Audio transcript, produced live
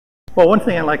Well, one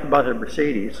thing I like about the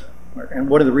Mercedes, and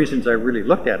one of the reasons I really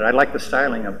looked at it, I like the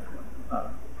styling of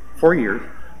 4 years,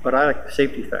 but I like the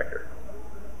safety factor.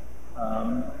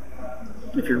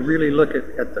 If you really look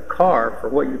at the car for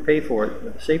what you pay for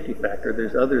it, the safety factor,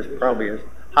 there's others probably as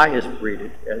highest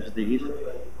rated as these,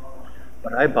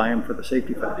 but I buy them for the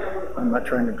safety factor. I'm not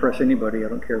trying to impress anybody. I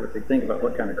don't care what they think about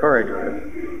what kind of car I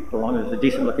drive. As long as it's a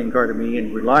decent looking car to me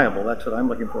and reliable, that's what I'm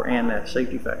looking for, and that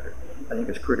safety factor I think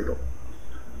is critical.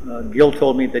 Gil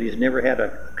told me that he's never had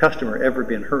a customer ever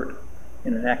been hurt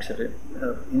in an accident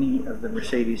of any of the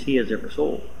Mercedes he has ever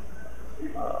sold.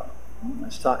 I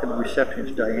was talking to the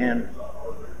receptionist, Diane.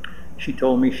 She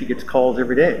told me she gets calls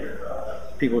every day.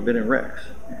 People have been in wrecks,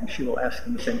 and she will ask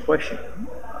them the same question.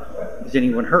 Is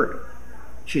anyone hurt?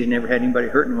 She's never had anybody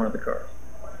hurt in one of the cars.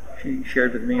 She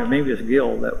shared with me, or maybe it was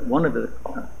Gil, that one of the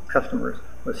customers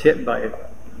was hit by a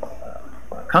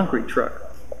concrete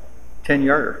truck,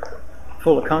 10-yarder,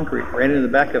 full of concrete, ran into the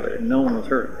back of it, and no one was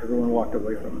hurt. Everyone walked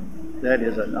away from it. That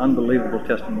is an unbelievable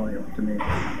testimonial to me.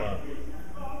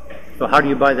 So how do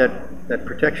you buy that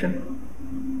protection?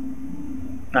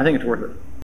 I think it's worth it.